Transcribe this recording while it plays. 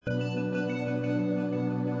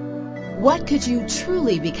What could you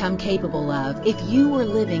truly become capable of if you were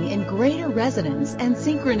living in greater resonance and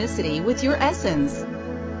synchronicity with your essence?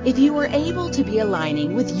 If you were able to be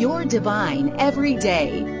aligning with your divine every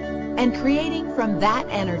day and creating from that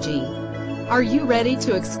energy, are you ready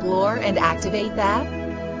to explore and activate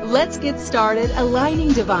that? Let's get started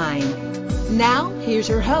aligning divine. Now, here's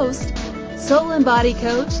your host, Soul and Body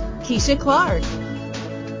Coach, Keisha Clark.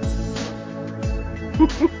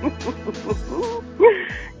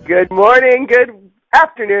 Good morning, good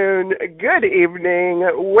afternoon, good evening,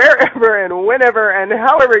 wherever and whenever and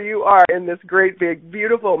however you are in this great, big,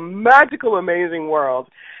 beautiful, magical, amazing world.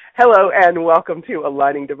 Hello and welcome to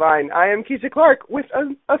Aligning Divine. I am Keisha Clark with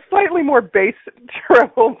a slightly more bass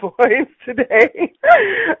treble voice today.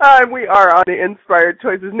 We are on the Inspired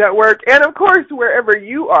Choices Network, and of course, wherever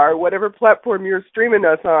you are, whatever platform you're streaming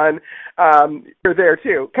us on, you're there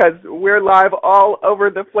too, because we're live all over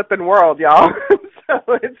the flipping world, y'all.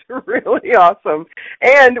 So it's really awesome.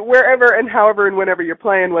 And wherever and however and whenever you're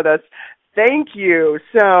playing with us, thank you.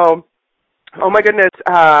 So, oh my goodness,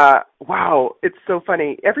 wow, it's so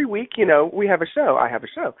funny. Every week, we have a show. I have a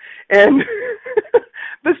show. And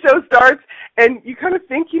the show starts, and you kind of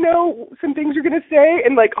think, some things you're going to say,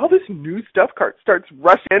 and like all this new stuff starts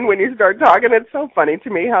rushing in when you start talking. It's so funny to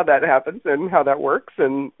me how that happens and how that works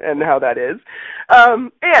and how that is.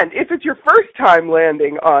 And if it's your first time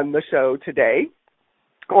landing on the show today,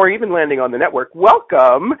 or even landing on the network,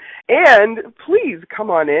 welcome, and please come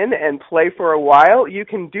on in and play for a while. You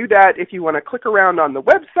can do that if you want to click around on the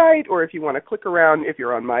website, or if you want to click around if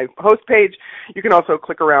you're on my host page. You can also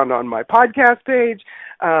click around on my podcast page.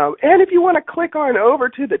 And if you want to click on over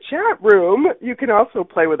to the chat room, you can also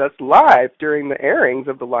play with us live during the airings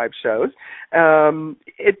of the live shows.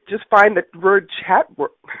 Just find the word chat.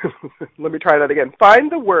 Let me try that again. Find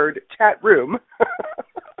the word chat room.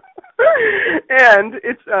 And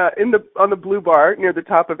it's on the blue bar near the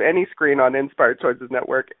top of any screen on Inspired Choices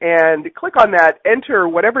Network, and click on that, enter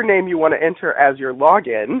whatever name you want to enter as your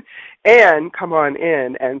login, and come on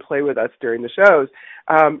in and play with us during the shows.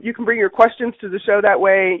 You can bring your questions to the show that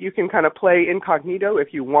way. You can kind of play incognito if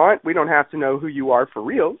you want. We don't have to know who you are for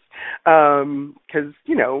reals, because,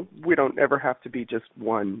 we don't ever have to be just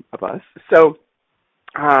one of us. So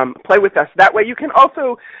play with us that way. You can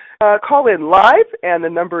also call in live, and the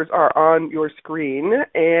numbers are on your screen,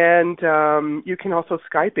 and you can also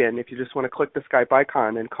Skype in if you just want to click the Skype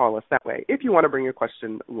icon and call us that way if you want to bring your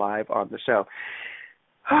question live on the show.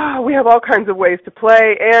 We have all kinds of ways to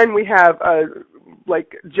play, and we have a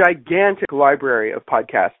gigantic library of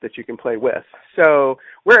podcasts that you can play with. So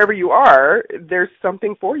wherever you are, there's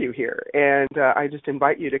something for you here, and I just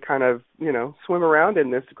invite you to kind of, swim around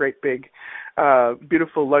in this great big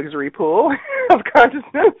beautiful luxury pool of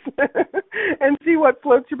consciousness and see what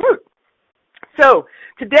floats your boat. So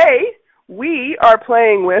today we are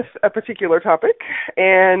playing with a particular topic,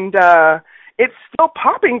 and it's still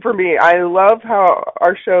popping for me. I love how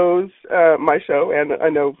our shows, my show, and I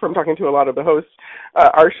know from talking to a lot of the hosts,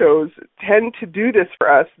 our shows tend to do this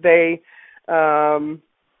for us. They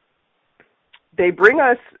bring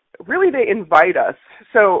us, really they invite us.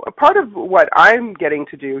 So a part of what I'm getting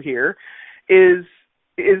to do here is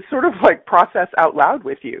sort of like process out loud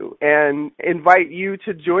with you and invite you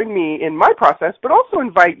to join me in my process, but also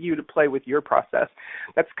invite you to play with your process.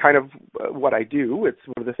 That's kind of what I do. It's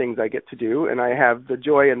one of the things I get to do, and I have the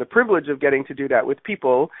joy and the privilege of getting to do that with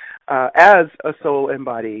people as a soul and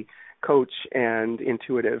body coach and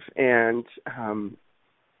intuitive. And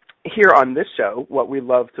here on this show, what we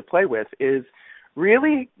love to play with is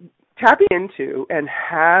really tapping into and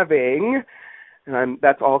having, and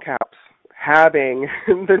that's all caps, having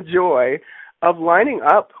the joy of lining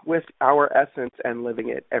up with our essence and living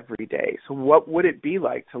it every day. So what would it be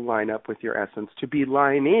like to line up with your essence, to be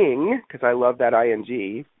lining, because I love that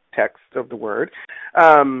ing text of the word,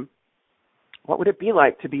 what would it be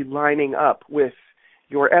like to be lining up with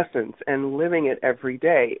your essence and living it every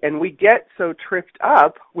day? And we get so tripped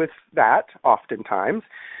up with that oftentimes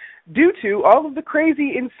due to all of the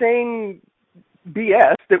crazy, insane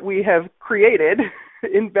BS that we have created,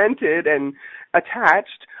 invented, and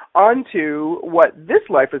attached onto what this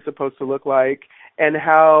life is supposed to look like and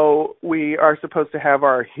how we are supposed to have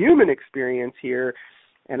our human experience here.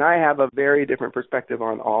 And I have a very different perspective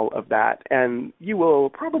on all of that. And you will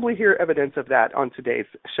probably hear evidence of that on today's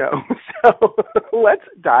show. So let's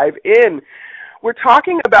dive in. We're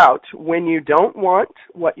talking about when you don't want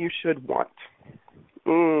what you should want.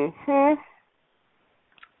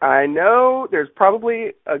 I know there's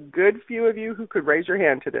probably a good few of you who could raise your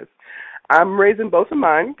hand to this. I'm raising both of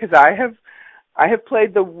mine because I have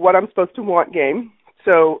played the what I'm supposed to want game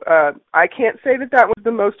So I can't say that was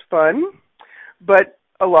the most fun, but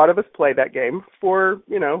a lot of us play that game for,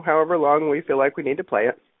 however long we feel like we need to play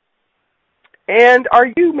it. And are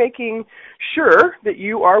you making sure that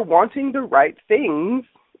you are wanting the right things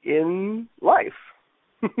in life?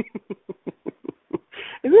 Isn't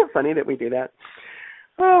it funny that we do that?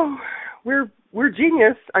 Oh, we're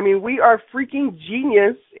genius. I mean, we are freaking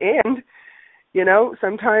genius, and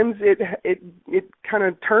sometimes it kind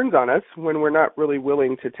of turns on us when we're not really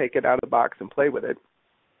willing to take it out of the box and play with it.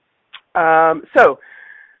 So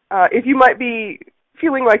if you might be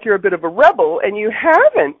feeling like you're a bit of a rebel and you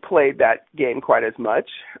haven't played that game quite as much,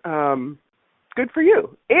 good for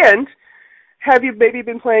you. And have you maybe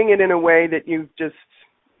been playing it in a way that you've just,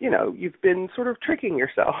 you've been sort of tricking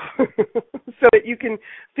yourself so that you can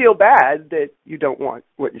feel bad that you don't want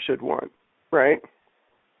what you should want, right?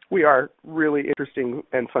 We are really interesting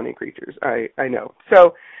and funny creatures, I know.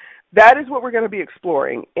 So that is what we're going to be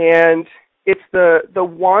exploring. And it's the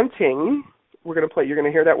wanting, you're going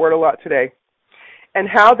to hear that word a lot today, and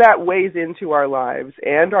how that weighs into our lives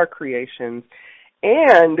and our creations,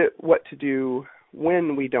 and what to do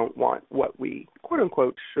when we don't want what we,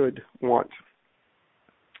 quote-unquote, should want.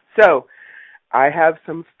 So I have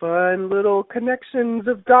some fun little connections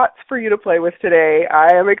of dots for you to play with today.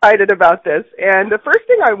 I am excited about this. And the first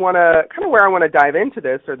thing where I want to dive into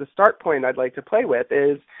this, or the start point I'd like to play with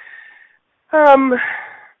is,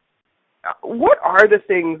 what are the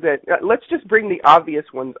things that, let's just bring the obvious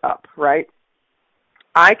ones up, right?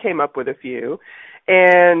 I came up with a few,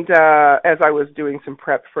 and as I was doing some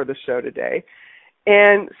prep for the show today,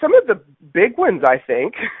 and some of the big ones, I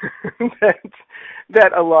think,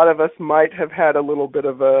 that a lot of us might have had a little bit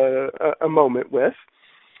of a moment with,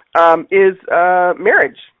 is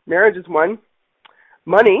marriage. Marriage is one.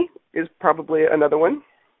 Money is probably another one.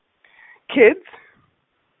 Kids.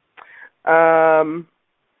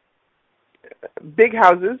 Big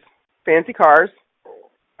houses, fancy cars,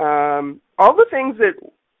 all the things that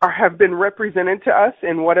have been represented to us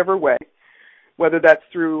in whatever way, whether that's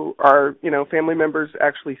through our, family members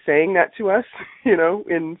actually saying that to us,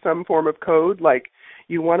 in some form of code, like,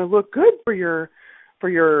 you want to look good for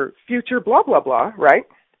your future blah, blah, blah, right?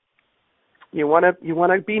 You want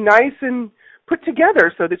to be nice and put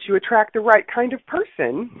together so that you attract the right kind of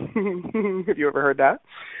person. Have you ever heard that?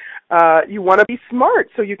 You want to be smart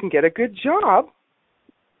so you can get a good job.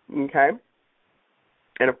 Okay?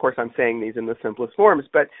 And of course I'm saying these in the simplest forms,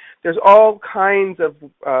 but there's all kinds of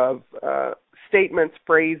statements,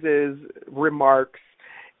 phrases, remarks,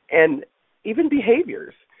 and even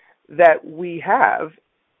behaviors that we have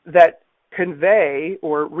that convey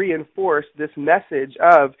or reinforce this message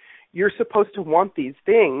of you're supposed to want these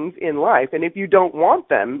things in life, and if you don't want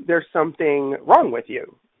them, there's something wrong with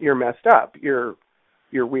you. You're messed up. You're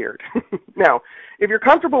weird. Now, if you're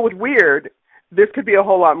comfortable with weird, this could be a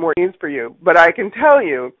whole lot more ease for you. But I can tell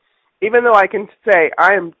you, even though I can say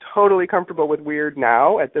I am totally comfortable with weird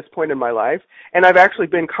now at this point in my life, and I've actually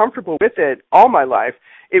been comfortable with it all my life,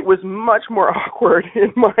 it was much more awkward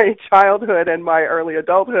in my childhood and my early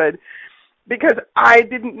adulthood because I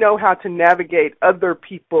didn't know how to navigate other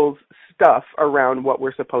people's stuff around what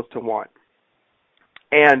we're supposed to want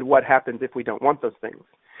and what happens if we don't want those things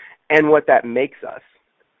and what that makes us,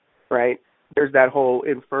 right? There's that whole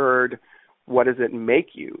inferred, what does it make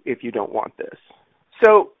you if you don't want this?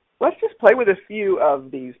 So let's just play with a few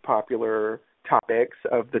of these popular topics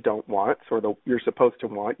of the don't wants or the you're supposed to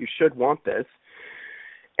want, you should want this.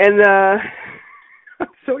 And I'm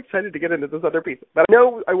so excited to get into this other piece. But I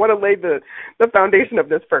know I want to lay the foundation of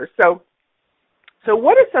this first. So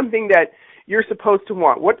what is something that you're supposed to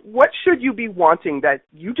want? What should you be wanting that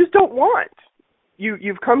you just don't want?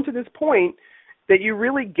 You've come to this point that you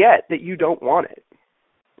really get that you don't want it.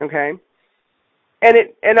 Okay?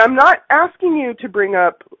 And I'm not asking you to bring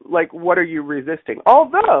up, like, what are you resisting?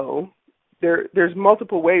 Although there's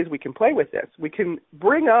multiple ways we can play with this. We can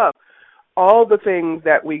bring up all the things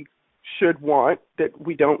that we should want that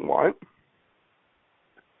we don't want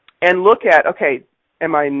and look at, okay,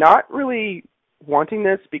 am I not really wanting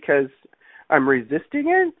this because I'm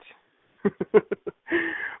resisting it?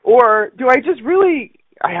 Or do I just really,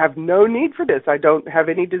 I have no need for this. I don't have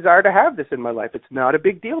any desire to have this in my life. It's not a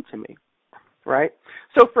big deal to me. Right?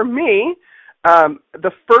 So for me,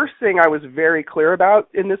 the first thing I was very clear about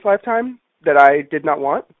in this lifetime that I did not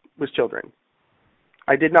want was children.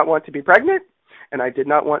 I did not want to be pregnant, and I did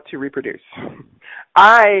not want to reproduce.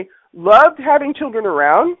 I loved having children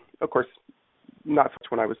around. Of course, not so much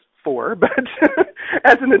when I was 4, but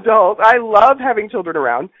as an adult, I love having children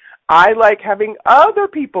around. I like having other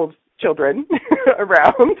people's children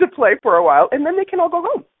around to play for a while, and then they can all go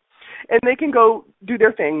home. and they can go do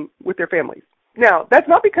their thing with their families. Now, that's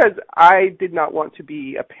not because I did not want to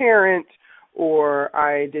be a parent or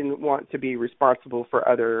I didn't want to be responsible for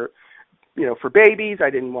other, for babies. I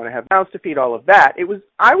didn't want to have mouths to feed, all of that.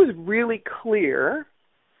 I was really clear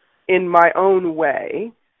in my own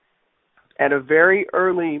way at a very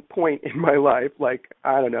early point in my life, like,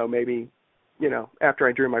 I don't know, maybe, after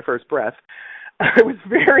I drew my first breath, I was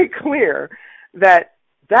very clear that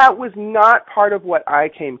that was not part of what I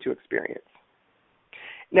came to experience.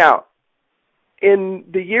 Now, in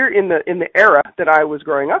the era that I was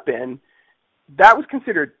growing up in, that was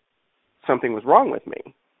considered something was wrong with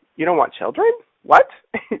me. You don't want children? What?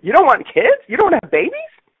 You don't want kids? You don't have babies?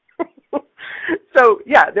 So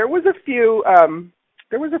yeah, there was a few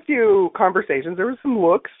conversations, there were some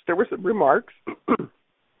looks, there were some remarks,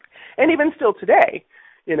 and even still today,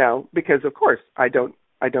 because of course I don't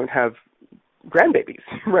have grandbabies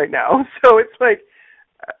right now, so it's like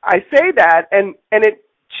I say that, and it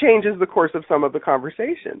changes the course of some of the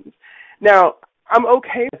conversations. Now, I'm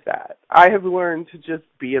okay with that. I have learned to just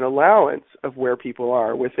be an allowance of where people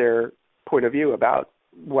are with their point of view about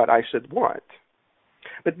what I should want.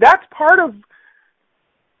 But that's part of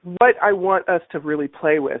what I want us to really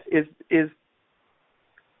play with is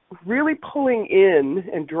really pulling in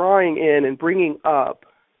and drawing in and bringing up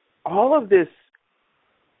all of this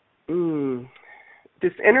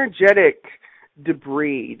this energetic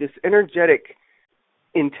debris, this energetic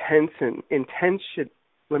intention.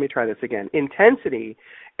 Let me try this again. Intensity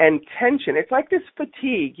and tension. It's like this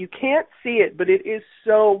fatigue. You can't see it, but it is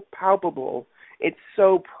so palpable. It's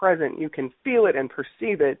so present. You can feel it and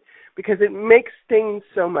perceive it because it makes things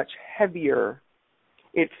so much heavier.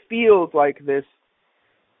 It feels like this,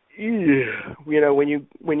 when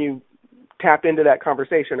you tap into that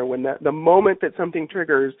conversation, or when the moment that something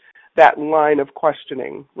triggers that line of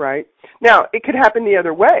questioning, right? Now, it could happen the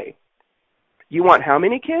other way. You want how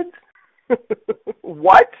many kids?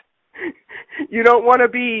 What? You don't want to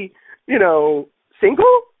be,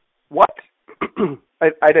 single? What?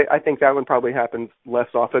 I think that one probably happens less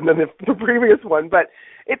often than the previous one, but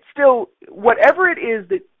it's still, whatever it is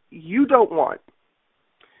that you don't want,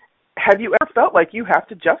 have you ever felt like you have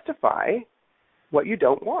to justify what you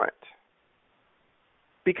don't want?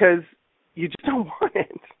 Because you just don't want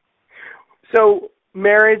it. So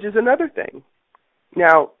marriage is another thing.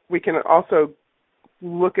 Now, we can also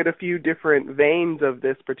look at a few different veins of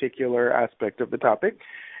this particular aspect of the topic.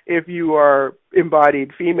 If you are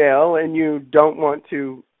embodied female and you don't want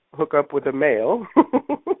to hook up with a male,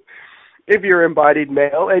 if you're embodied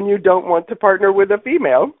male and you don't want to partner with a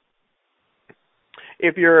female,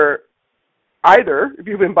 if you're either, if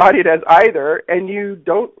you've embodied as either and you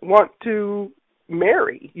don't want to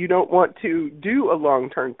marry, you don't want to do a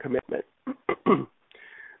long-term commitment,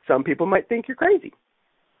 some people might think you're crazy.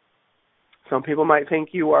 Some people might think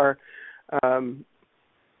you are a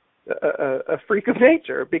freak of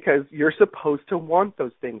nature because you're supposed to want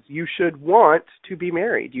those things. You should want to be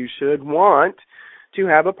married. You should want to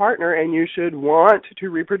have a partner, and you should want to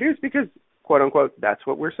reproduce because, quote unquote, that's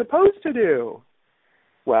what we're supposed to do.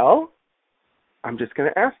 Well, I'm just going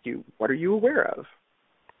to ask you, what are you aware of?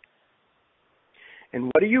 And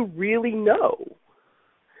what do you really know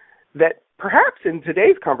that perhaps in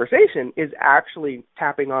today's conversation is actually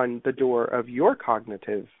tapping on the door of your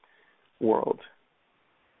cognitive world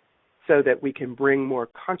so that we can bring more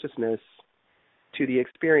consciousness to the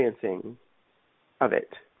experiencing of it?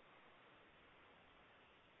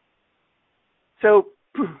 So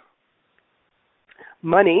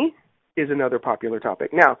money is another popular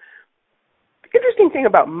topic. Now, the interesting thing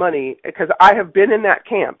about money, because I have been in that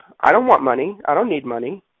camp, I don't want money. I don't need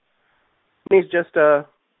money. Money's just a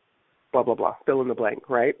blah, blah, blah, fill in the blank,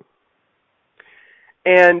 right?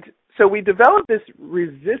 And so we develop this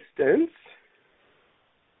resistance,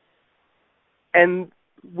 and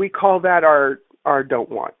we call that our don't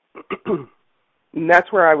want. And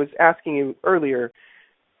that's where I was asking you earlier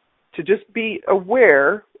to just be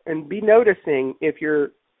aware and be noticing if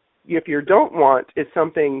your don't want is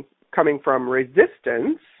something coming from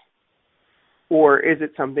resistance, or is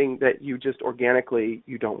it something that you just organically,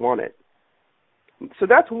 you don't want it. So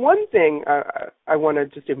that's one thing I want to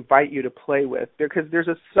just invite you to play with, because there's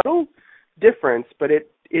a subtle difference, but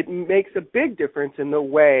it makes a big difference in the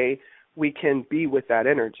way we can be with that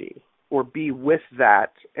energy or be with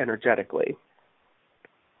that energetically.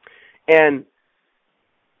 And,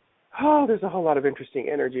 there's a whole lot of interesting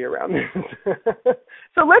energy around this.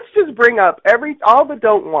 So let's just bring up all the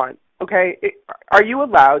don't want, okay? Are you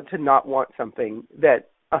allowed to not want something that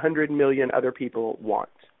 100 million other people want?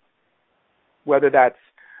 Whether that's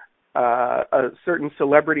a certain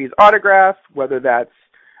celebrity's autograph, whether that's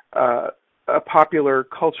a popular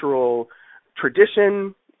cultural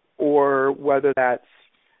tradition, or whether that's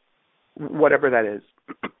whatever that is.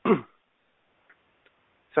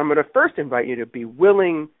 So I'm going to first invite you to be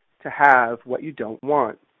willing to have what you don't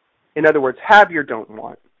want. In other words, have your don't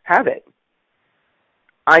want. Have it.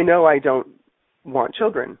 I know I don't want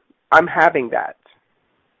children. I'm having that,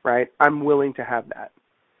 right? I'm willing to have that.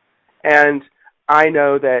 And I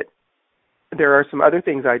know that there are some other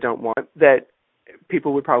things I don't want that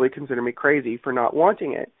people would probably consider me crazy for not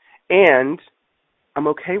wanting it. And I'm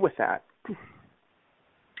okay with that.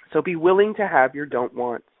 So be willing to have your don't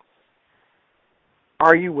want.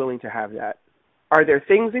 Are you willing to have that? Are there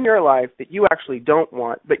things in your life that you actually don't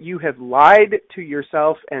want, but you have lied to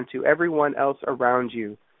yourself and to everyone else around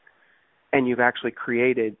you, and you've actually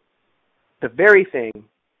created the very thing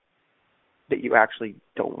that you actually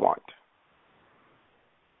don't want?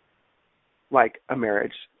 Like a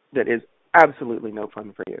marriage that is absolutely no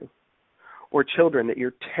fun for you, or children that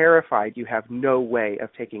you're terrified you have no way of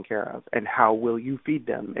taking care of, and how will you feed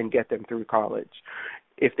them and get them through college,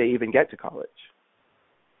 if they even get to college?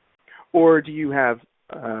 Or do you have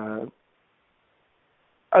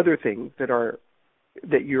other things that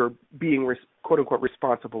you're being quote unquote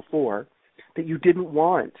responsible for that you didn't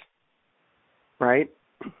want, right?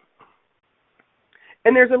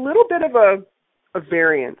 And there's a little bit of a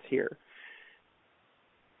variance here.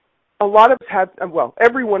 A lot of us have, well,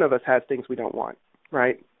 every one of us has things we don't want,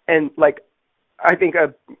 right? And like, I think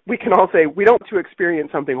we can all say we don't want to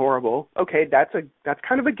experience something horrible. Okay, that's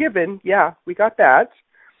kind of a given. Yeah, we got that.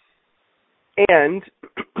 And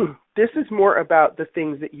this is more about the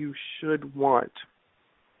things that you should want.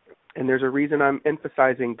 And there's a reason I'm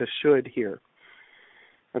emphasizing the should here.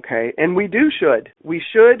 Okay? And we do should. We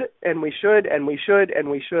should, and we should, and we should, and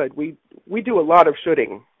we should. We do a lot of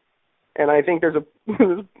shoulding. And I think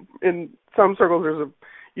in some circles,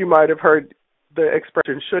 you might have heard the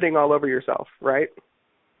expression shoulding all over yourself, right?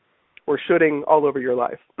 Or shoulding all over your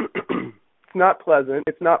life. It's not pleasant.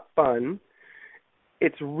 It's not fun.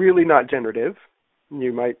 It's really not generative.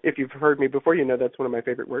 You might, if you've heard me before, you know that's one of my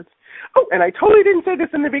favorite words. Oh, and I totally didn't say this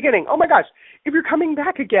in the beginning. Oh my gosh, if you're coming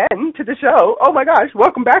back again to the show, oh my gosh,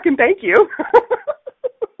 welcome back and thank you.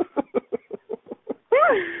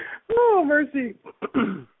 Oh, mercy.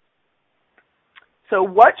 So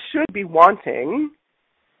what should be wanting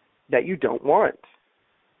that you don't want?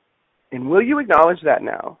 And will you acknowledge that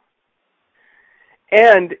now?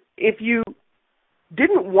 And if you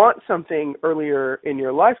didn't want something earlier in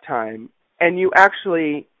your lifetime and you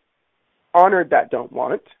actually honored that don't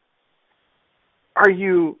want, are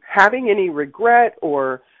you having any regret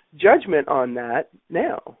or judgment on that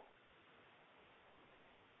now?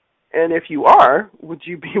 And if you are, would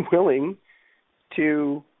you be willing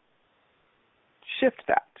to shift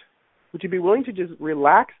that? Would you be willing to just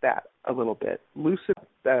relax that a little bit, loosen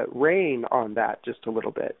the rein on that just a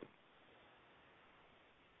little bit?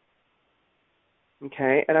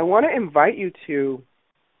 Okay, and I want to invite you to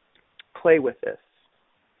play with this.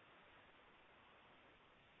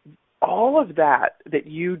 All of that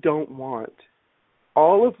you don't want,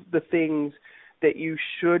 all of the things that you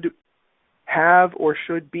should have or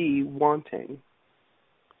should be wanting,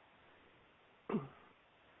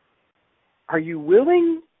 are you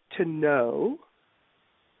willing to know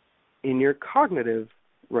in your cognitive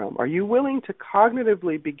realm? Are you willing to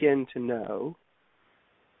cognitively begin to know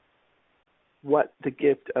what the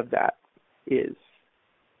gift of that is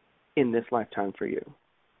in this lifetime for you?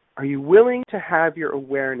 Are you willing to have your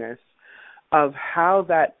awareness of how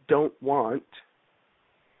that don't want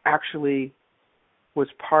actually was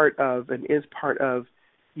part of and is part of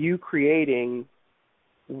you creating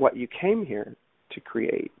what you came here to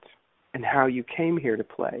create and how you came here to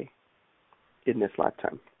play in this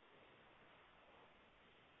lifetime?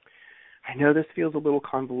 I know this feels a little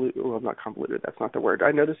convoluted. Well, not convoluted. That's not the word.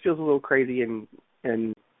 I know this feels a little crazy and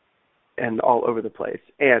all over the place.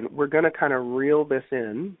 And we're going to kind of reel this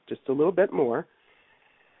in just a little bit more.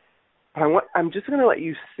 I'm just going to let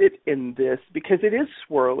you sit in this because it is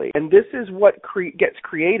swirly. And this is what gets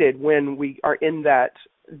created when we are in that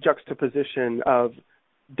juxtaposition of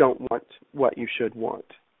don't want what you should want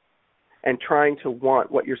and trying to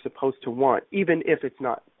want what you're supposed to want, even if it's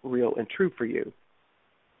not real and true for you.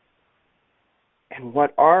 And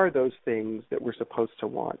what are those things that we're supposed to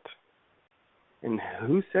want? And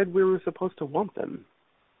who said we were supposed to want them?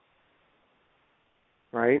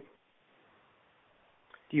 Right?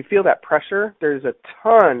 Do you feel that pressure? There's a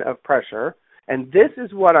ton of pressure. And this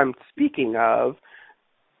is what I'm speaking of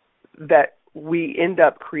that we end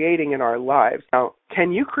up creating in our lives. Now,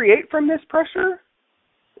 can you create from this pressure?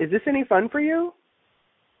 Is this any fun for you?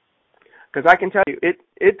 Because I can tell you,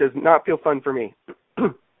 it does not feel fun for me.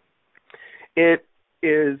 It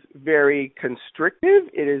is very constrictive.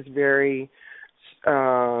 It is very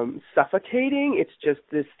suffocating. It's just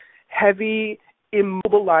this heavy,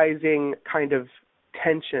 immobilizing kind of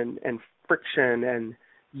tension and friction and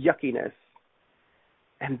yuckiness.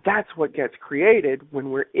 And that's what gets created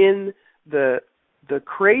when we're in the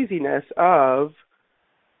craziness of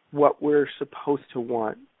what we're supposed to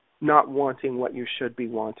want, not wanting what you should be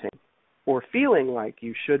wanting, or feeling like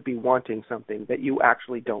you should be wanting something that you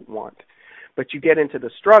actually don't want. But you get into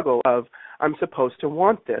the struggle of, I'm supposed to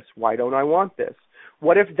want this. Why don't I want this?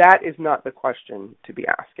 What if that is not the question to be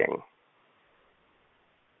asking?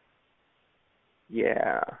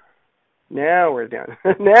 Yeah. Now we're done.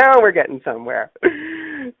 Now we're getting somewhere.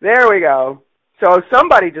 There we go. So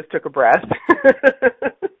somebody just took a breath.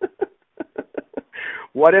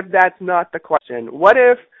 What if that's not the question? What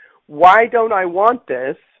if, why don't I want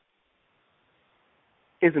this,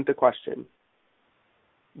 isn't the question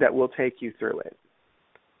that will take you through it?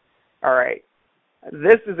 All right.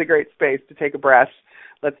 This is a great space to take a breath.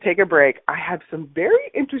 Let's take a break. I have some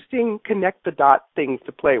very interesting connect the dot things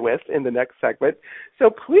to play with in the next segment. So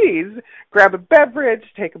please grab a beverage,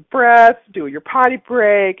 take a breath, do your potty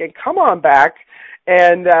break, and come on back.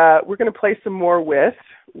 And we're going to play some more with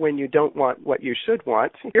When You Don't Want What You Should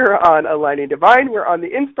Want. Here on Aligning Divine. We're on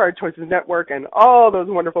the Inspired Choices Network and all those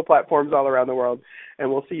wonderful platforms all around the world.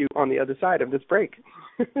 And we'll see you on the other side of this break.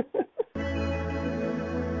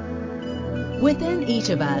 Within each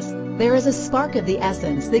of us, there is a spark of the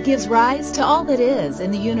essence that gives rise to all that is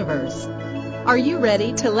in the universe. Are you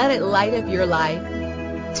ready to let it light up your life?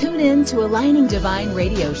 Tune in to Aligning Divine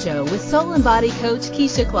Radio Show with Soul and Body Coach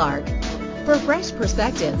Keisha Clark for fresh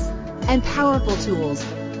perspectives and powerful tools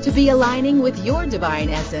to be aligning with your divine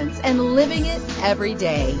essence and living it every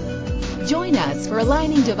day. Join us for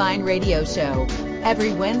Aligning Divine Radio Show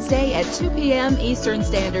every Wednesday at 2 p.m. Eastern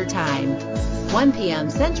Standard Time, 1 p.m.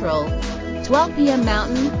 Central, 12 p.m.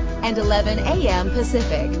 Mountain, and 11 a.m.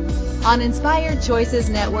 Pacific on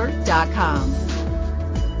InspiredChoicesNetwork.com.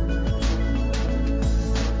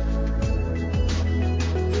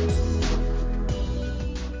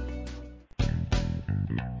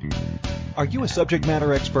 Are you a subject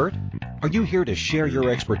matter expert? Are you here to share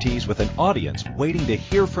your expertise with an audience waiting to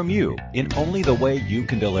hear from you in only the way you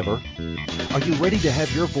can deliver? Are you ready to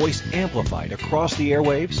have your voice amplified across the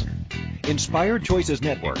airwaves? Inspired Choices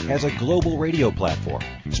Network has a global radio platform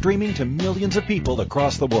streaming to millions of people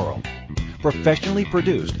across the world. Professionally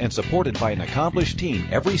produced and supported by an accomplished team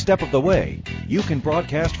every step of the way, you can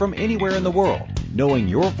broadcast from anywhere in the world, knowing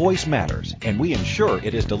your voice matters, and we ensure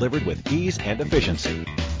it is delivered with ease and efficiency.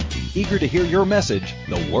 Eager to hear your message,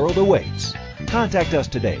 the world awaits. Contact us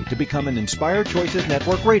today to become an Inspired Choices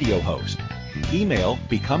Network radio host. Email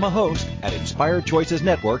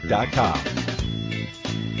becomeahost@inspiredchoicesnetwork.com.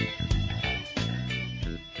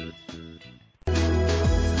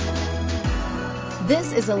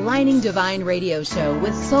 This is Aligning Divine Radio Show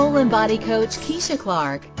with Soul and Body Coach Keisha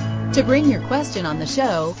Clark. To bring your question on the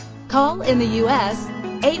show, call in the U.S.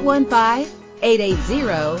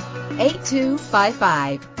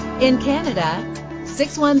 815-880-8255. In Canada,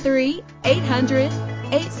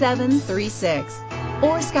 613-800-8736.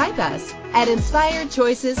 Or Skype us at Inspired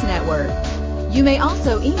Choices Network. You may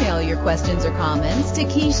also email your questions or comments to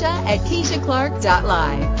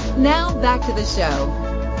Keisha@KeishaClark.live. Now back to the show.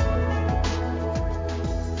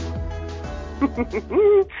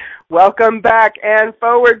 Welcome back and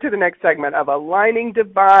forward to the next segment of Aligning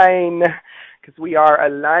Divine, because we are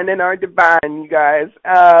aligning our divine, you guys.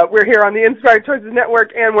 We're here on the Inspired Choices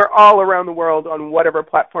Network, and we're all around the world on whatever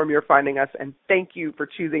platform you're finding us, and thank you for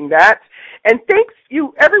choosing that. And thanks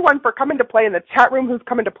you, everyone, for coming to play in the chat room. Who's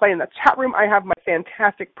coming to play in the chat room? I have my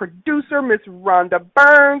fantastic producer, Miss Rhonda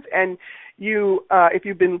Burns, and you, if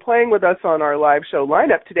you've been playing with us on our live show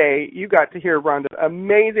lineup today, you got to hear Rhonda's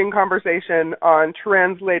amazing conversation on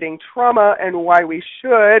translating trauma and why we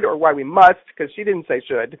should, or why we must, because she didn't say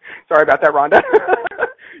should. Sorry about that, Rhonda.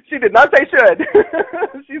 She did not say should.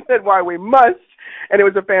 She said why we must, and it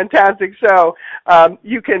was a fantastic show.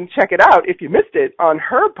 You can check it out if you missed it on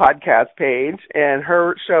her podcast page, and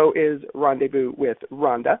her show is Rendezvous with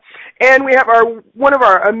Rhonda. And we have one of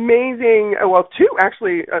our amazing, two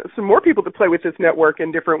actually, some more people to play with this network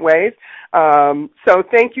in different ways. So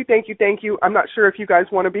thank you. I'm not sure if you guys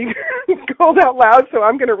want to be called out loud, so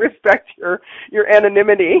I'm going to respect your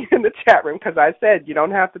anonymity in the chat room, because I said you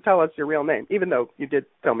don't have to tell us your real name, even though you did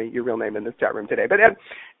tell me your real name in this chat room today. But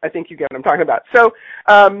I think you get what I'm talking about. So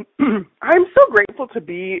I'm so grateful to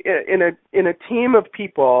be in a team of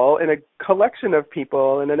people, in a collection of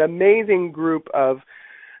people, in an amazing group of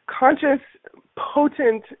conscious,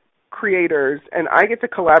 potent creators, and I get to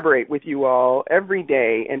collaborate with you all every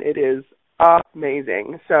day, and it is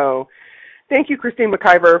amazing. So thank you, Christine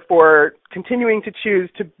McIver, for continuing to choose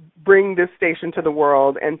to bring this station to the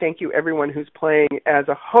world, and thank you everyone who's playing as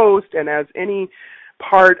a host and as any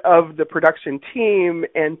part of the production team,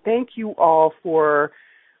 and thank you all for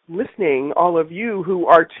listening, all of you who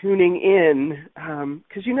are tuning in,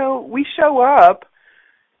 because, we show up.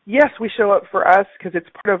 Yes, we show up for us because it's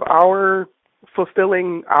part of our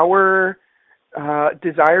fulfilling our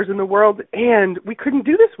desires in the world, and we couldn't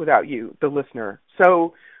do this without you, the listener.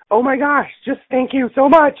 So, oh my gosh, just thank you so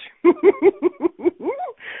much.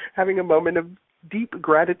 Having a moment of deep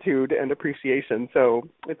gratitude and appreciation, so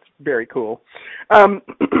it's very cool. I'm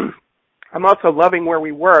also loving where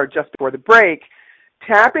we were just before the break,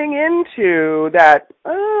 tapping into that,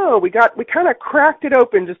 we kind of cracked it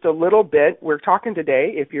open just a little bit. We're talking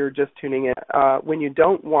today, if you're just tuning in, when you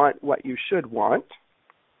don't want what you should want.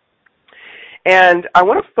 And I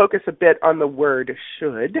want to focus a bit on the word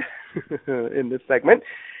should in this segment.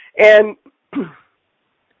 And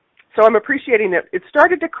so I'm appreciating that it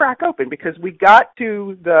started to crack open because we got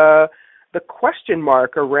to the question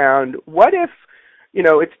mark around what if,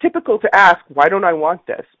 it's typical to ask, why don't I want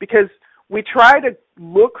this? Because we try to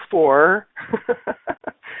look for,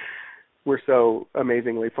 we're so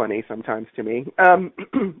amazingly funny sometimes to me,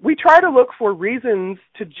 we try to look for reasons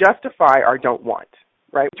to justify our don't want,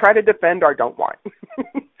 right? We try to defend our don't want.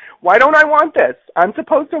 Why don't I want this? I'm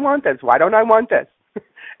supposed to want this. Why don't I want this?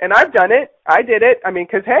 And I've done it. I did it.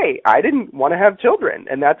 Because, hey, I didn't want to have children,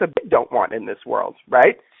 and that's a big don't want in this world,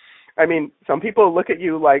 right? Some people look at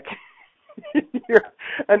you like you're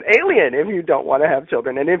an alien if you don't want to have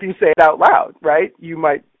children, and if you say it out loud, right, you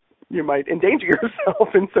might endanger yourself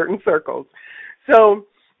in certain circles. So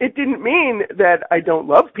it didn't mean that I don't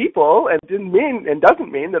love people, and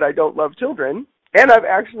doesn't mean that I don't love children. And I've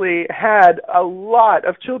actually had a lot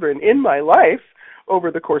of children in my life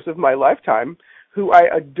over the course of my lifetime who I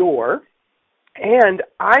adore, and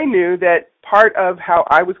I knew that part of how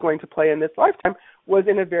I was going to play in this lifetime was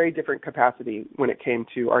in a very different capacity when it came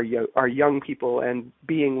to our young people and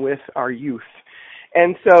being with our youth.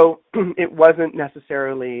 And so it wasn't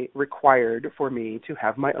necessarily required for me to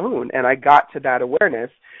have my own. And I got to that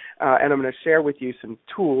awareness, and I'm going to share with you some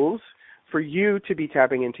tools for you to be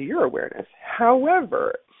tapping into your awareness.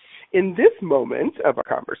 However, in this moment of our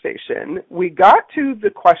conversation, we got to the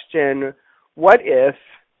question, what if,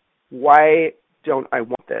 why don't I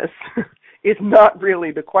want this? Is not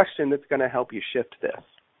really the question that's going to help you shift this.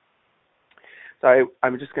 So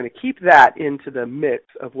I'm just going to keep that into the mix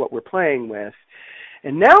of what we're playing with.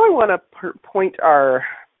 And now I want to point our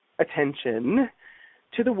attention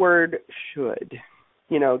to the word should.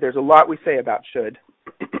 There's a lot we say about should.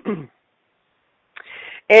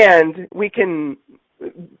 And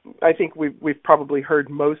I think we've probably heard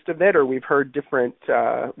most of it, or we've heard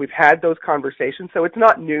we've had those conversations, so it's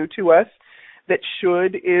not new to us that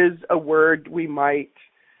should is a word we might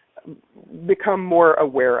become more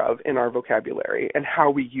aware of in our vocabulary and how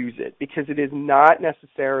we use it, because it is not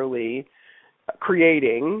necessarily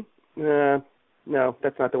creating, no,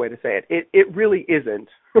 that's not the way to say it. It really isn't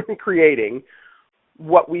creating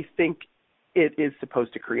what we think it is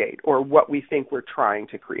supposed to create or what we think we're trying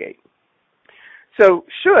to create. So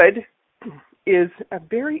should is a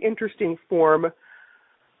very interesting form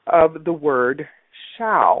of the word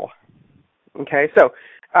shall. Okay, so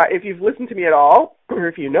if you've listened to me at all, or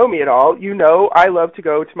if you know me at all, you know I love to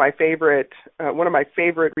go to my favorite, one of my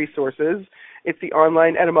favorite resources. It's the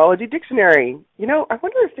Online Etymology Dictionary. I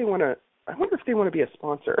wonder if they want to be a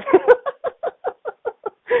sponsor.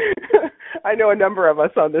 I know a number of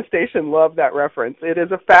us on this station love that reference. It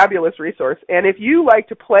is a fabulous resource, and if you like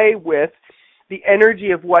to play with the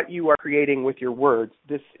energy of what you are creating with your words,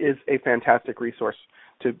 this is a fantastic resource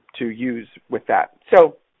to use with that.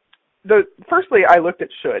 So, firstly, I looked at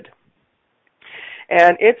should,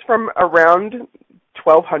 and it's from around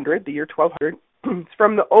 1200, the year 1200. It's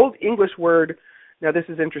from the Old English word. Now, this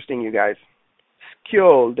is interesting, you guys.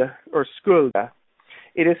 Skjold or skulda.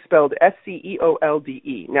 It is spelled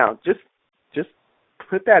S-C-E-O-L-D-E. Now, just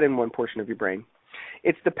put that in one portion of your brain.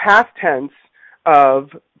 It's the past tense of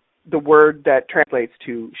the word that translates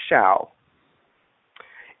to shall.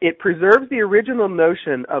 It preserves the original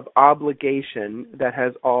notion of obligation that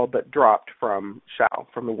has all but dropped from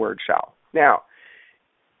the word shall. Now,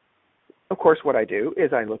 of course, what I do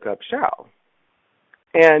is I look up shall.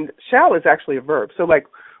 And shall is actually a verb. So like,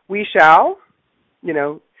 we shall,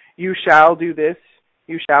 you shall do this,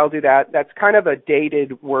 you shall do that. That's kind of a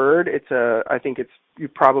dated word. You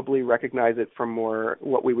probably recognize it from more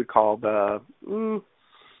what we would call the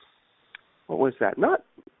what was that?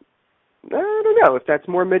 I don't know if that's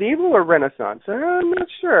more medieval or Renaissance. I'm not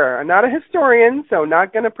sure. I'm not a historian, so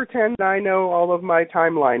not going to pretend I know all of my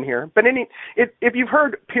timeline here. But if you've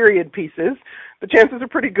heard period pieces, the chances are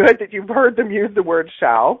pretty good that you've heard them use the word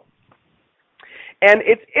shall. And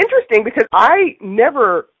it's interesting because I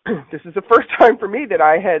never, this is the first time for me that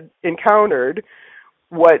I had encountered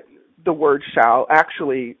what the word shall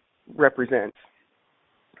actually represents.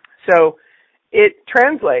 So it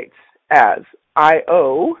translates as I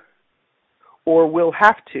owe, or will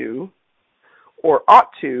have to, or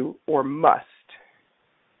ought to, or must.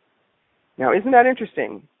 Now, isn't that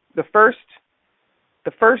interesting? The first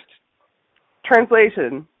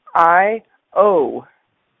translation, I owe.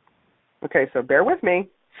 Okay, so bear with me.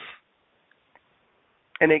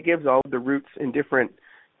 And it gives all the roots in different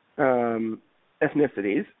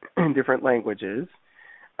ethnicities, in different languages.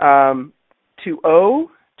 To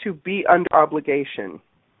owe, to be under obligation.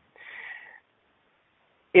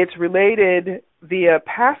 It's related via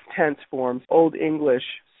past tense forms, Old English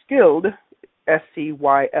skilled,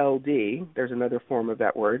 S-C-Y-L-D, there's another form of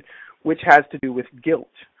that word, which has to do with guilt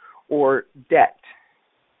or debt.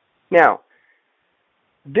 Now,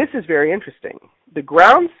 this is very interesting. The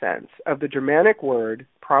ground sense of the Germanic word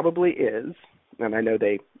probably is, and I know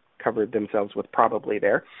they covered themselves with probably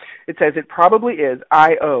there, it says it probably is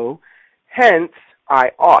I owe, hence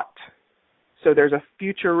I ought. So there's a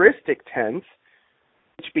futuristic tense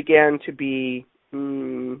which began to be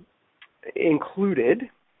included,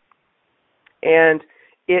 and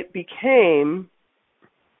it became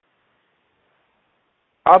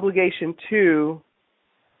obligation to,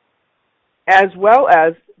 as well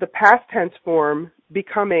as the past tense form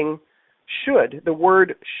becoming should, the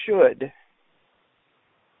word should.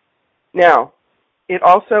 Now, it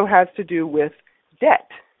also has to do with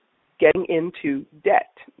debt, getting into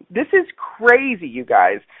debt. This is crazy, you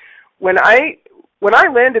guys. When I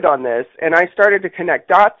landed on this and I started to connect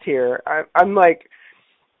dots here, I'm like,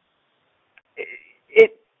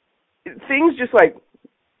 things just like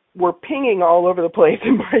were pinging all over the place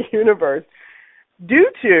in my universe due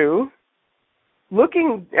to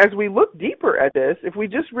looking, as we look deeper at this, if we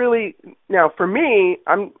just really, now for me,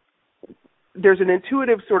 there's an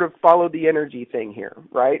intuitive sort of follow the energy thing here,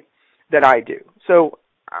 right, that I do. So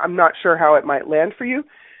I'm not sure how it might land for you.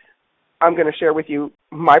 I'm going to share with you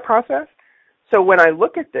my process. So when I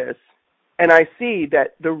look at this and I see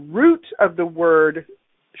that the root of the word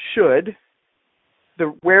should,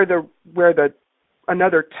 where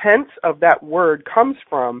another tense of that word comes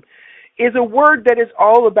from, is a word that is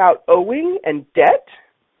all about owing and debt,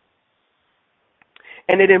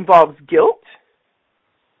 and it involves guilt,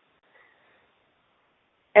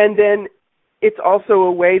 and then it's also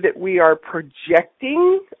a way that we are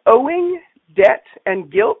projecting owing, debt,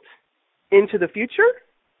 and guilt into the future.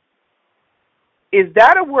 Is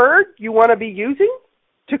that a word you want to be using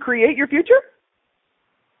to create your future?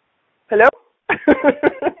 Hello?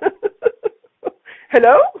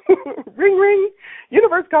 Hello? Ring, ring.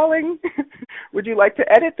 Universe calling. Would you like to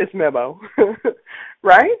edit this memo?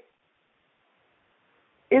 Right?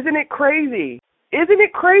 Isn't it crazy? Isn't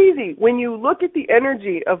it crazy when you look at the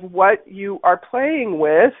energy of what you are playing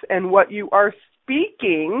with and what you are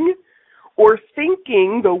speaking or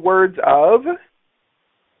thinking the words of?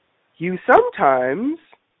 You sometimes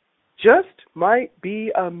just might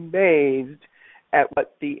be amazed at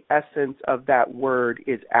what the essence of that word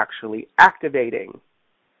is actually activating.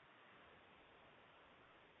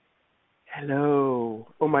 Hello.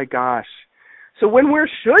 Oh my gosh. So when we're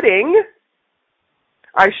shoulding,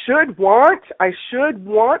 I should want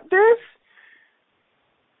this.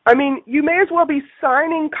 I mean, you may as well be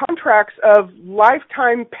signing contracts of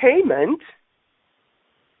lifetime payment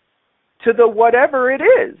to the whatever it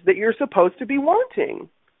is that you're supposed to be wanting.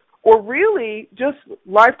 Or really just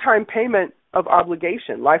lifetime payment of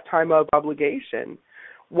obligation, lifetime of obligation.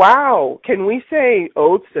 Wow, can we say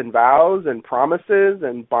oaths and vows and promises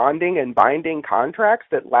and bonding and binding contracts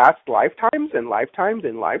that last lifetimes and lifetimes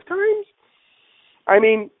and lifetimes? I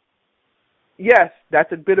mean, yes,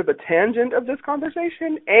 that's a bit of a tangent of this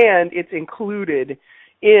conversation, and it's included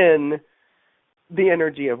in the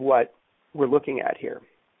energy of what we're looking at here.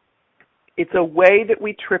 It's a way that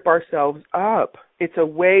we trip ourselves up. It's a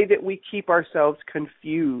way that we keep ourselves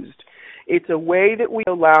confused. It's a way that we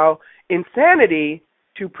allow insanity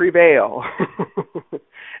to prevail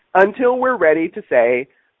until we're ready to say,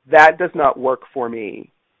 that does not work for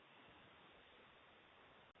me.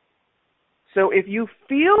 So if you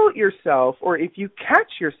feel yourself, or if you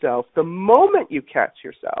catch yourself, the moment you catch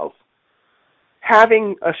yourself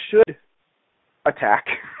having a should attack,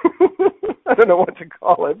 I don't know what to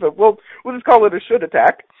call it, but we'll just call it a should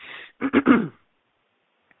attack.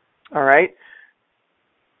 All right?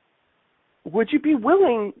 Would you be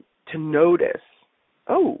willing to notice,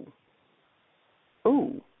 oh,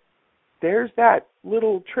 there's that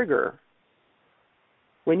little trigger.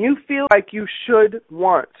 When you feel like you should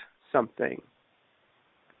want something,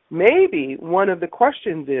 maybe one of the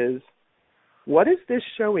questions is, what is this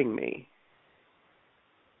showing me?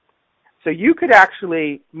 So you could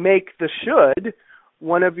actually make the should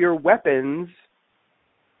one of your weapons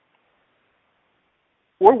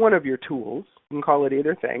or one of your tools. You can call it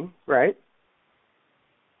either thing, right?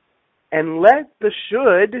 And let the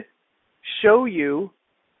should show you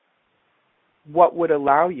what would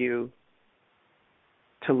allow you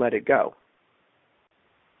to let it go.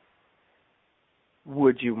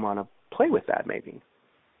 Would you want to play with that maybe?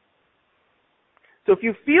 So if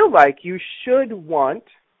you feel like you should want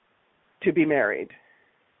to be married,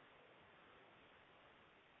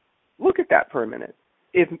 look at that for a minute.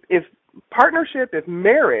 If partnership, if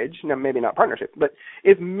marriage, no, maybe not partnership, but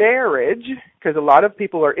if marriage, because a lot of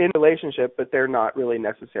people are in a relationship, but they're not really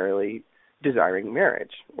necessarily desiring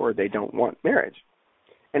marriage, or they don't want marriage.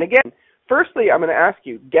 And again, firstly, I'm going to ask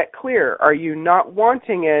you, get clear. Are you not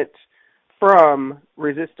wanting it from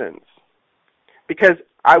resistance? Because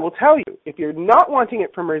I will tell you, if you're not wanting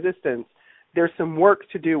it from resistance, there's some work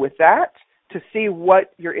to do with that to see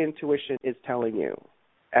what your intuition is telling you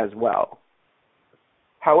as well.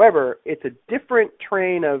 However, it's a different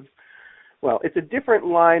it's a different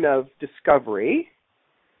line of discovery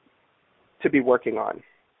to be working on,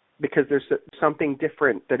 because there's something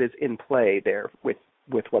different that is in play there with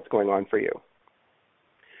what's going on for you.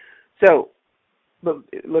 So,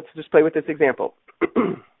 let's just play with this example.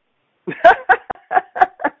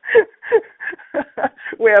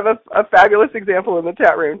 We have a fabulous example in the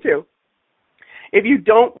chat room, too. If you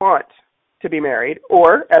don't want to be married,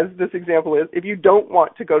 or, as this example is, if you don't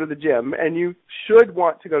want to go to the gym, and you should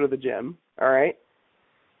want to go to the gym, all right,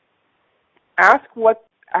 ask what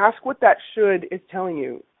that should is telling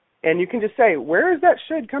you. And you can just say, where is that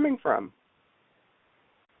should coming from?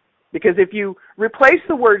 Because if you replace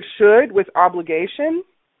the word should with obligation,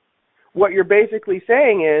 what you're basically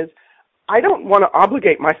saying is, I don't want to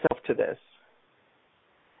obligate myself to this.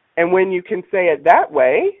 And when you can say it that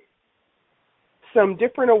way, some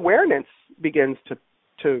different awareness begins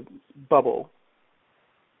to bubble.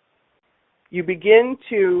 You begin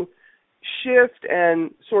to shift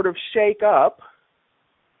and sort of shake up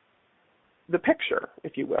the picture,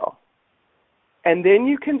 if you will. And then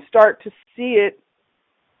you can start to see it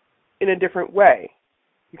in a different way.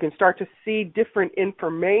 You can start to see different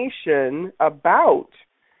information about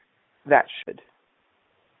that should.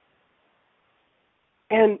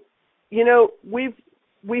 And,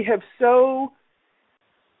 we have so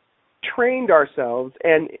trained ourselves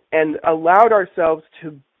and allowed ourselves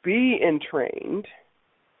to be entrained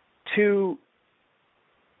to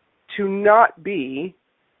not be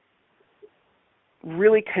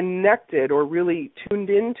really connected or really tuned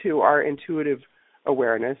into our intuitive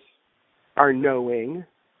awareness, our knowing,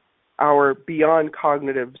 our beyond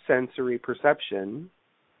cognitive sensory perception,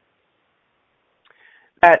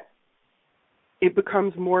 that it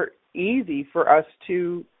becomes more easy for us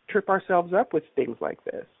to trip ourselves up with things like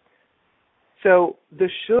this. So the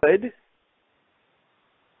should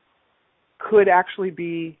could actually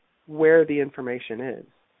be where the information is,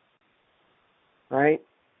 right?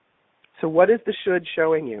 So what is the should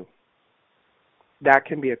showing you? That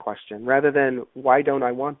can be a question, rather than, why don't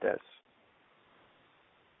I want this?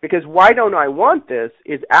 Because why don't I want this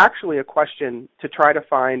is actually a question to try to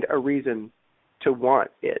find a reason to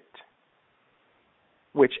want it,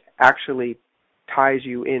 which actually ties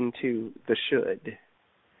you into the should.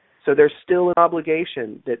 So there's still an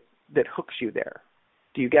obligation that hooks you there.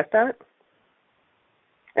 Do you get that?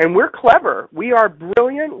 And we're clever. We are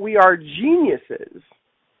brilliant. We are geniuses.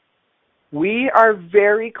 We are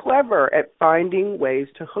very clever at finding ways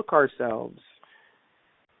to hook ourselves.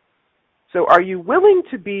 So are you willing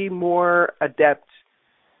to be more adept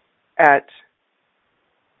at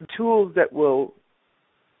tools that will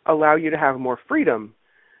allow you to have more freedom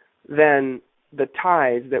than the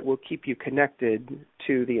ties that will keep you connected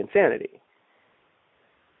to the insanity?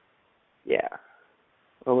 Yeah,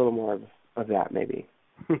 a little more of that maybe.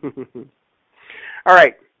 All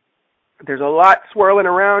right, there's a lot swirling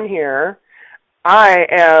around here. I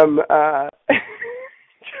am,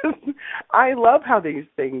 I love how these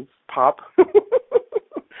things pop. So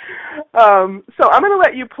I'm going to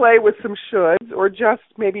let you play with some shoulds, or just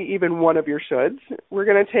maybe even one of your shoulds. We're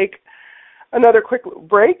going to take another quick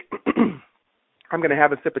break. I'm going to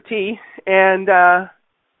have a sip of tea. And,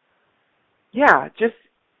 just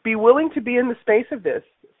be willing to be in the space of this.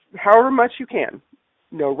 however much you can.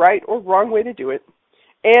 No right or wrong way to do it.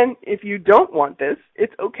 And if you don't want this,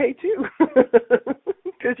 it's okay too,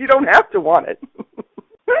 because you don't have to want it.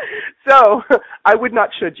 So I would not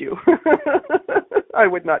should you. I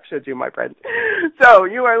would not should you, my friends. So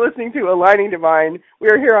you are listening to Aligning Divine. We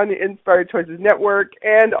are here on the Inspired Choices Network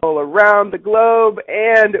and all around the globe,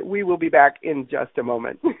 and we will be back in just a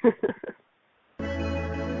moment.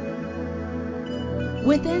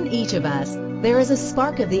 Within each of us, there is a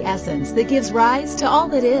spark of the essence that gives rise to all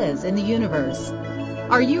that is in the universe.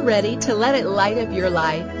 Are you ready to let it light up your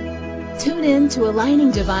life? Tune in to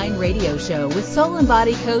Aligning Divine radio show with Soul and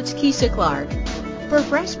Body Coach Keisha Clark for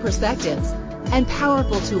fresh perspectives and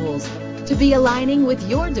powerful tools to be aligning with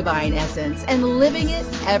your divine essence and living it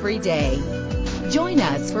every day. Join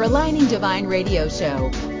us for Aligning Divine radio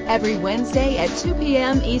show every Wednesday at 2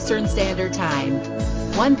 p.m. Eastern Standard Time,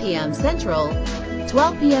 1 p.m. Central,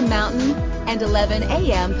 12 p.m. Mountain, and 11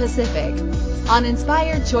 a.m. Pacific on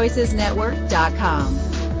InspiredChoicesNetwork.com.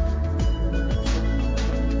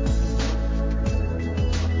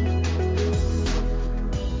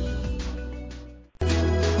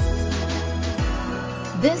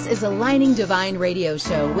 This is Aligning Divine radio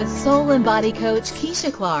show with Soul and Body Coach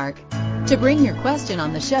Keisha Clark. To bring your question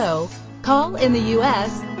on the show, call in the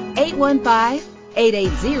U.S.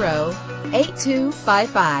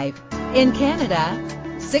 815-880-8255. In Canada,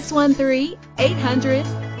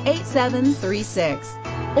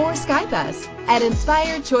 613-800-8736. Or Skype us at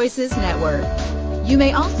Inspired Choices Network. You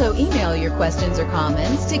may also email your questions or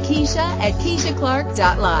comments to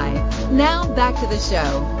Keisha@KeishaClark.live. Now back to the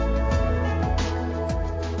show.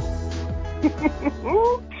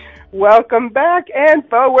 Welcome back and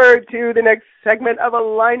forward to the next segment of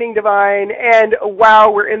Aligning Divine. And wow,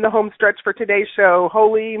 we're in the home stretch for today's show.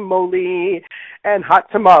 Holy moly and hot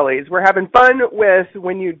tamales. We're having fun with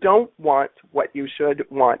when you don't want what you should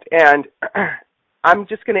want. And I'm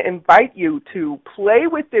just going to invite you to play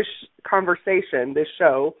with this conversation, this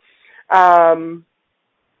show,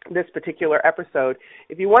 this particular episode.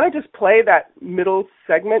 If you want to just play that middle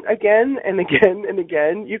segment again and again and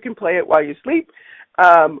again, you can play it while you sleep.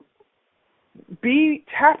 Be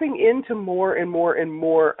tapping into more and more and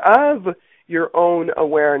more of your own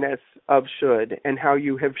awareness of should and how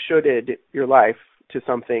you have shoulded your life to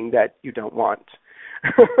something that you don't want.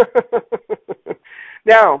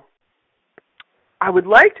 Now, I would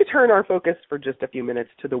like to turn our focus for just a few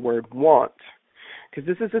minutes to the word want, because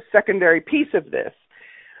this is a secondary piece of this.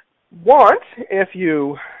 Want, if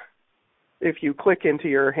you click into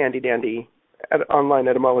your handy-dandy online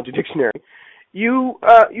etymology dictionary, you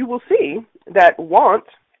will see that want,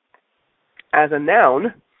 as a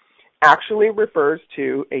noun, actually refers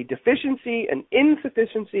to a deficiency, an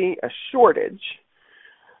insufficiency, a shortage,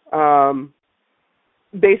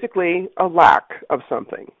 basically a lack of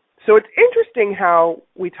something. So it's interesting how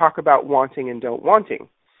we talk about wanting and don't wanting.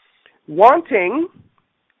 Wanting,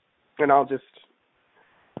 and I'll just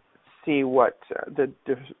see what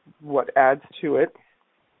adds to it.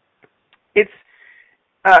 It's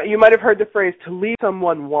you might have heard the phrase "to leave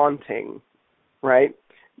someone wanting," right?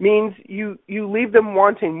 Means you leave them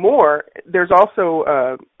wanting more. There's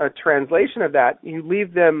also a translation of that. You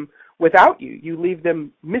leave them without you. You leave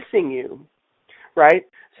them missing you, right?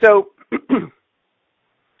 So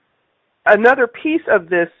another piece of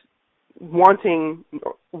this wanting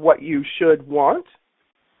what you should want,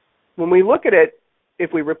 when we look at it,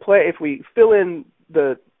 if we fill in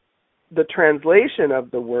the translation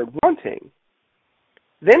of the word wanting,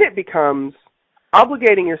 then it becomes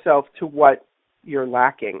obligating yourself to what you're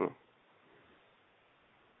lacking.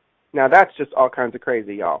 Now that's just all kinds of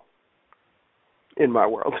crazy, y'all, in my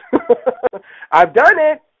world. I've done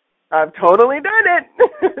it. I've totally done it.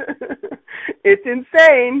 It's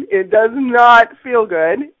insane. It does not feel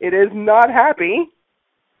good. It is not happy.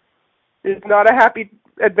 It's not a happy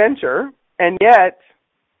adventure. And yet,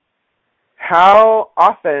 how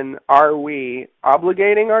often are we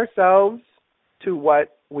obligating ourselves to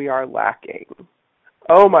what we are lacking?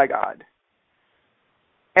 Oh my God.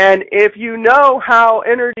 And if you know how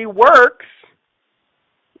energy works,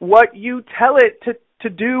 what you tell it to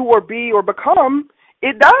do or be or become,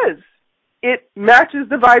 it does. It matches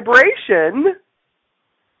the vibration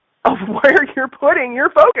of where you're putting your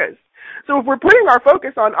focus. So if we're putting our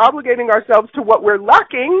focus on obligating ourselves to what we're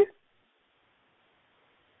lacking,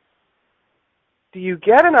 do you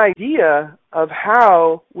get an idea of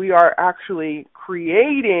how we are actually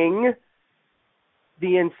creating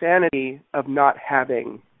the insanity of not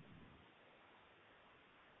having?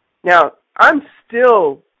 Now, I am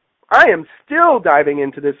still diving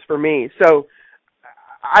into this for me. So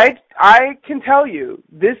I can tell you,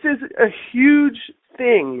 this is a huge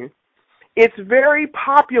thing. It's very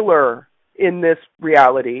popular in this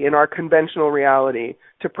reality, in our conventional reality,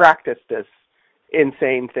 to practice this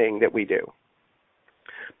insane thing that we do.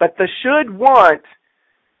 But the should want,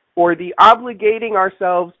 or the obligating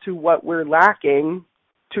ourselves to what we're lacking,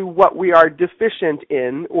 to what we are deficient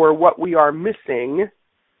in, or what we are missing,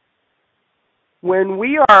 when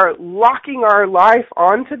we are locking our life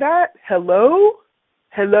onto that, hello?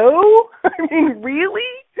 I mean, really?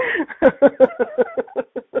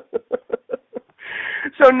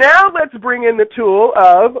 So now let's bring in the tool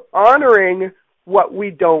of honoring what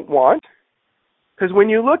we don't want. Because when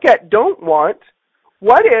you look at don't want,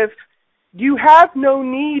 what if you have no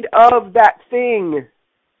need of that thing?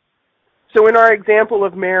 So in our example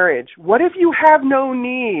of marriage, what if you have no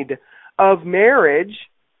need of marriage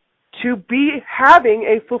to be having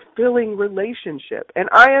a fulfilling relationship? And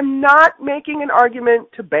I am not making an argument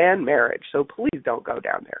to ban marriage, so please don't go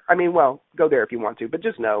down there. I mean, well, go there if you want to, but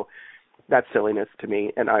just know that's silliness to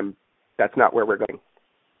me, and that's not where we're going.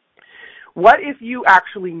 What if you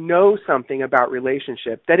actually know something about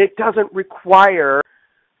relationship, that it doesn't require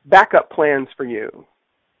backup plans for you?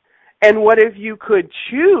 And what if you could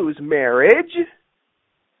choose marriage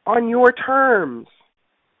on your terms?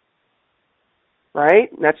 Right?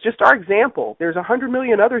 And that's just our example. There's 100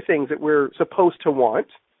 million other things that we're supposed to want,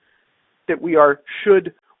 that we are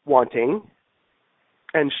should wanting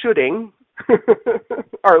and shoulding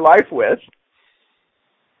our life with.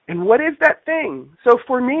 And what is that thing? So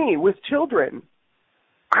for me, with children,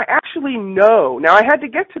 I actually know. Now, I had to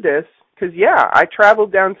get to this because, I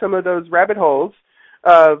traveled down some of those rabbit holes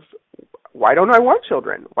of, why don't I want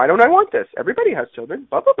children? Why don't I want this? Everybody has children.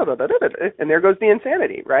 Blah, blah, blah, blah, blah, blah. And there goes the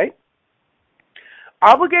insanity, right?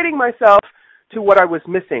 Obligating myself to what I was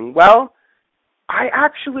missing. Well, I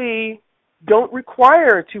actually don't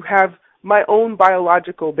require to have my own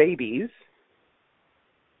biological babies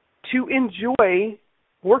to enjoy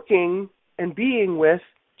working and being with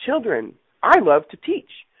children. I love to teach.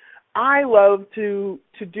 I love to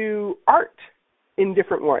do art in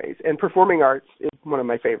different ways, and performing arts is one of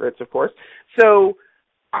my favorites, of course. So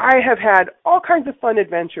I have had all kinds of fun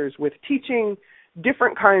adventures with teaching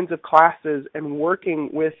different kinds of classes and working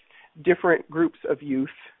with different groups of youth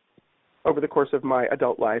over the course of my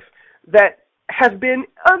adult life that has been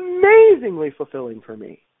amazingly fulfilling for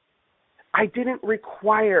me. I didn't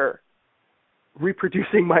require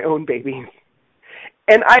reproducing my own babies.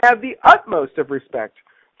 And I have the utmost of respect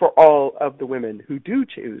for all of the women who do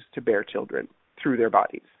choose to bear children through their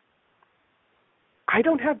bodies. I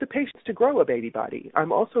don't have the patience to grow a baby body.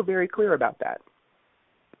 I'm also very clear about that.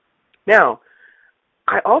 Now,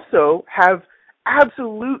 I also have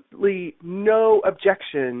absolutely no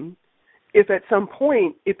objection if at some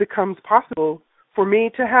point it becomes possible for me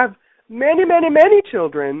to have many, many, many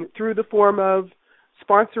children through the form of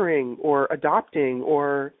sponsoring or adopting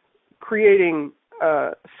or creating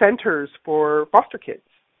centers for foster kids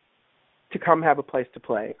to come have a place to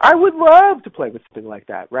play. I would love to play with something like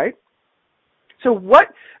that, right? So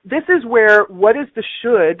this is where, what is the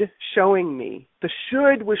should showing me? The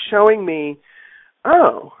should was showing me,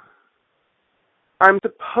 oh, I'm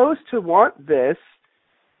supposed to want this,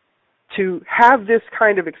 to have this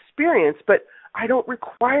kind of experience, but I don't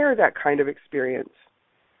require that kind of experience.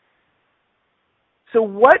 So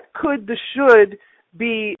what could the should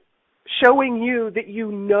be showing you that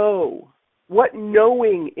you know? What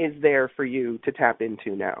knowing is there for you to tap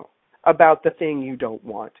into now about the thing you don't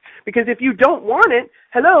want? Because if you don't want it,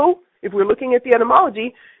 hello, if we're looking at the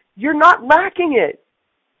etymology, you're not lacking it.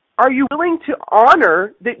 Are you willing to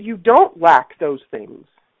honor that you don't lack those things?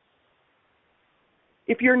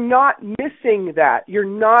 If you're not missing that, you're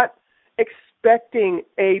not expecting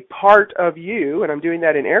a part of you, and I'm doing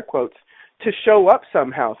that in air quotes, to show up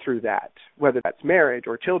somehow through that, whether that's marriage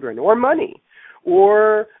or children or money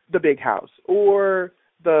or the big house or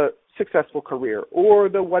the successful career or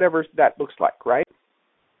the whatever that looks like, right?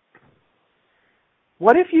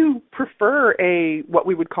 What if you prefer what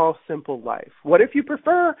we would call simple life? What if you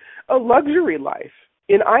prefer a luxury life?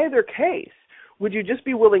 In either case, would you just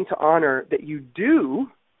be willing to honor that you do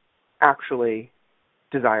actually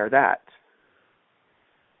desire that?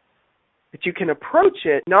 That you can approach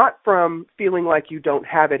it not from feeling like you don't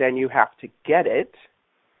have it and you have to get it.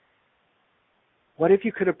 What if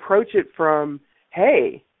you could approach it from,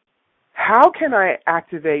 hey, how can I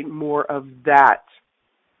activate more of that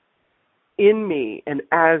in me and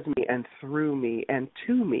as me and through me and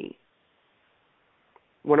to me?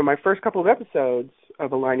 One of my first couple of episodes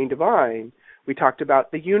of Aligning Divine, we talked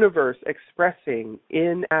about the universe expressing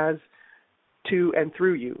in, as, to, and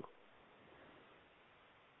through you.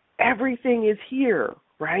 Everything is here,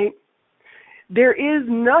 right? There is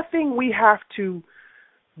nothing we have to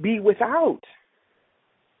be without,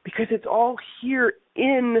 because it's all here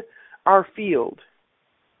in our field,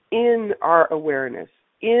 in our awareness,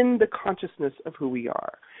 in the consciousness of who we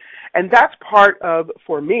are. And that's part of,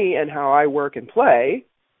 for me and how I work and play,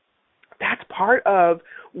 that's part of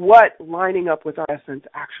what lining up with our essence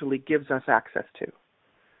actually gives us access to,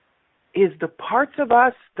 is the parts of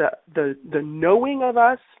us, the knowing of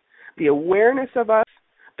us, the awareness of us,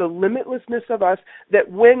 the limitlessness of us, that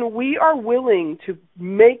when we are willing to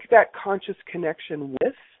make that conscious connection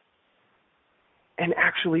with and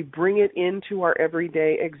actually bring it into our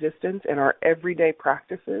everyday existence and our everyday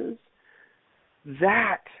practices,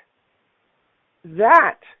 that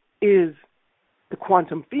is the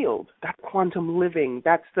quantum field. That's quantum living.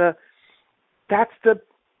 That's the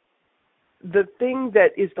thing that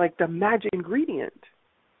is like the magic ingredient.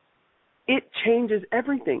 It changes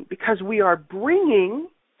everything because we are bringing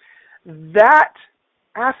that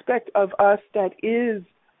aspect of us that is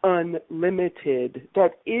unlimited,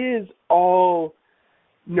 that is all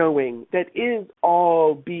knowing, that is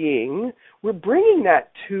all being. We're bringing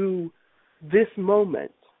that to this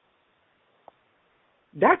moment.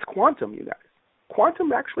 That's quantum, you guys.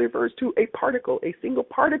 Quantum actually refers to a particle, a single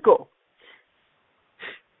particle.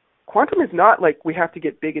 Quantum is not like we have to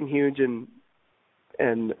get big and huge and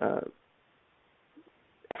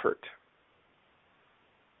effort.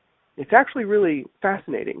 It's actually really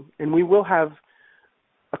fascinating, and we will have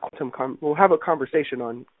we'll have a conversation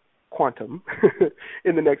on quantum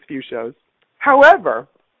in the next few shows. However,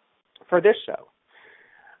 for this show,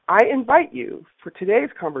 I invite you for today's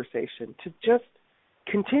conversation to just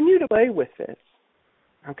continue to play with this,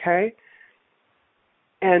 okay?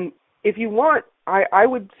 And if you want, I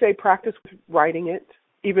would say practice with writing it.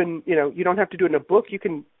 Even, you don't have to do it in a book. You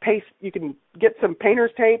can get some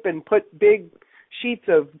painter's tape and put big sheets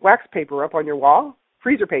of wax paper up on your wall.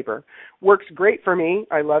 Freezer paper works great for me.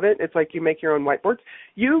 I love it. It's like you make your own whiteboards.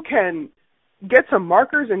 You can get some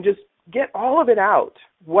markers and just get all of it out.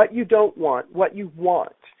 What you don't want, what you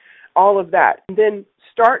want, all of that. And then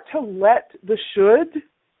start to let the should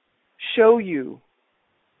show you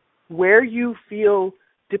where you feel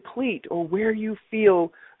deplete or where you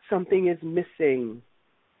feel something is missing.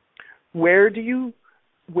 Where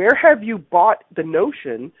have you bought the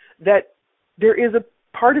notion that there is a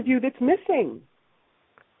part of you that's missing?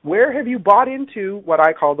 Where have you bought into what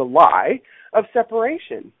I call the lie of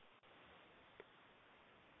separation?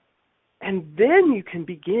 And then you can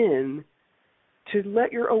begin to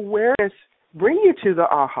let your awareness bring you to the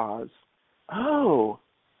ahas. Oh,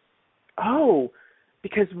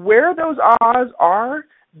 because where those ahas are,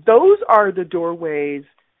 those are the doorways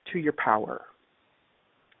to your power.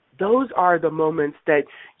 Those are the moments that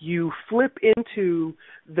you flip into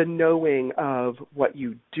the knowing of what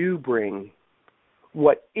you do bring,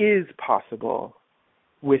 what is possible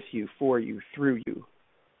with you, for you, through you.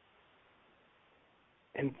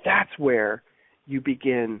 And that's where you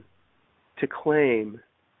begin to claim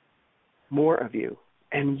more of you.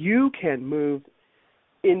 And you can move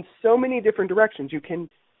in so many different directions. You can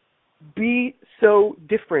be so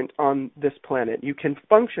different on this planet. You can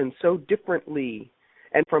function so differently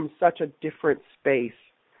and from such a different space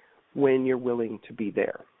when you're willing to be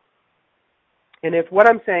there. And if what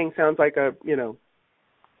I'm saying sounds like a,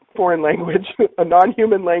 foreign language, a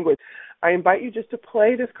non-human language, I invite you just to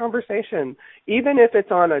play this conversation. Even if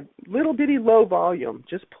it's on a little bitty low volume,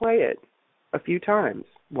 just play it a few times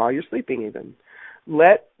while you're sleeping even.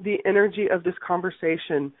 Let the energy of this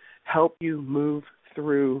conversation help you move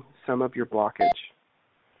through some of your blockage.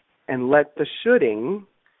 And let the shoulding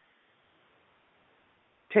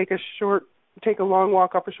take a long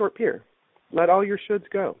walk up a short pier. Let all your shoulds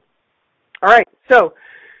go. All right, so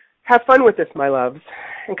have fun with this, my loves.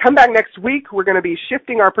 And come back next week. We're going to be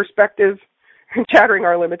shifting our perspective and chattering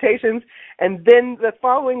our limitations. And then the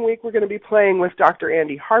following week, we're going to be playing with Dr.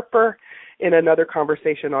 Andy Harper in another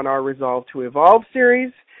conversation on our Resolve to Evolve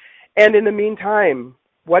series. And in the meantime,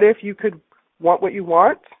 what if you could want what you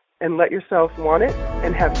want and let yourself want it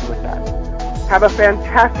and have fun with that? Have a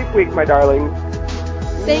fantastic week, my darlings.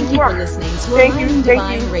 Thank you for listening to Aligning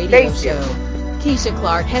Divine Radio Show. Keisha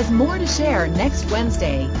Clark has more to share next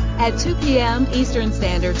Wednesday at 2 p.m. Eastern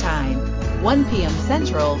Standard Time, 1 p.m.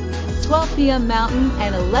 Central, 12 p.m. Mountain,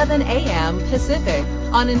 and 11 a.m. Pacific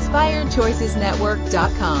on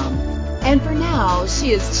InspiredChoicesNetwork.com. And for now,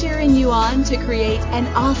 she is cheering you on to create an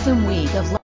awesome week of